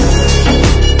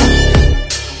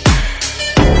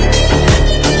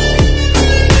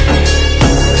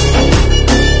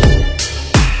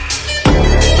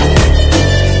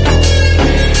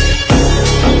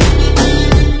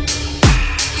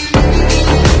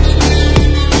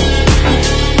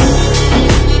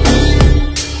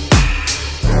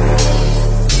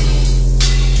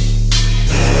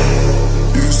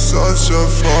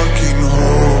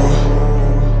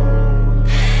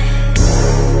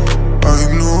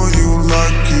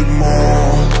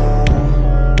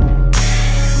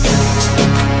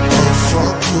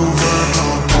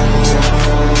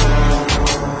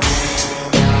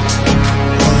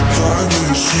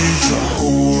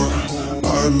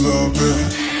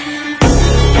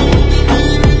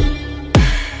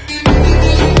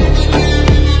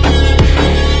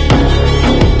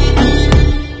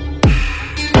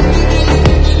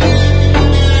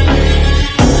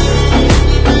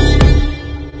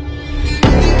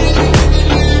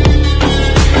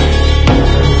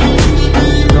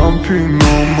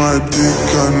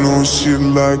you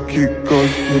like it 'cause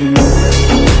you love.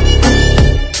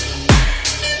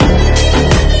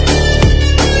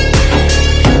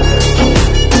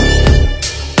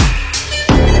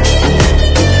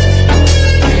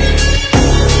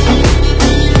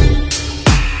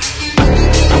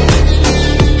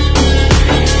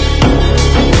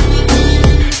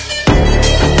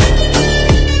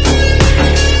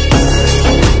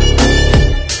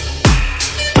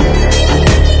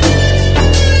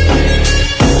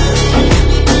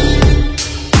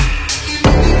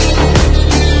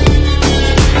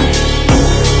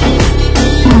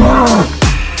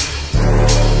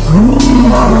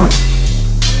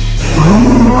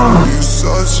 You're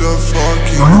such a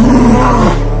fucking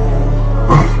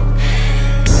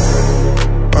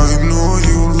I know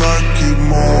you like it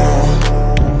more.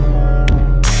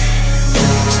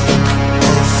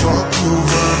 I fuck you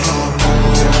when I'm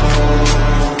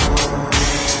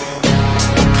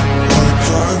I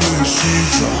promise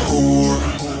she's a whore.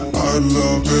 I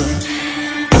love it.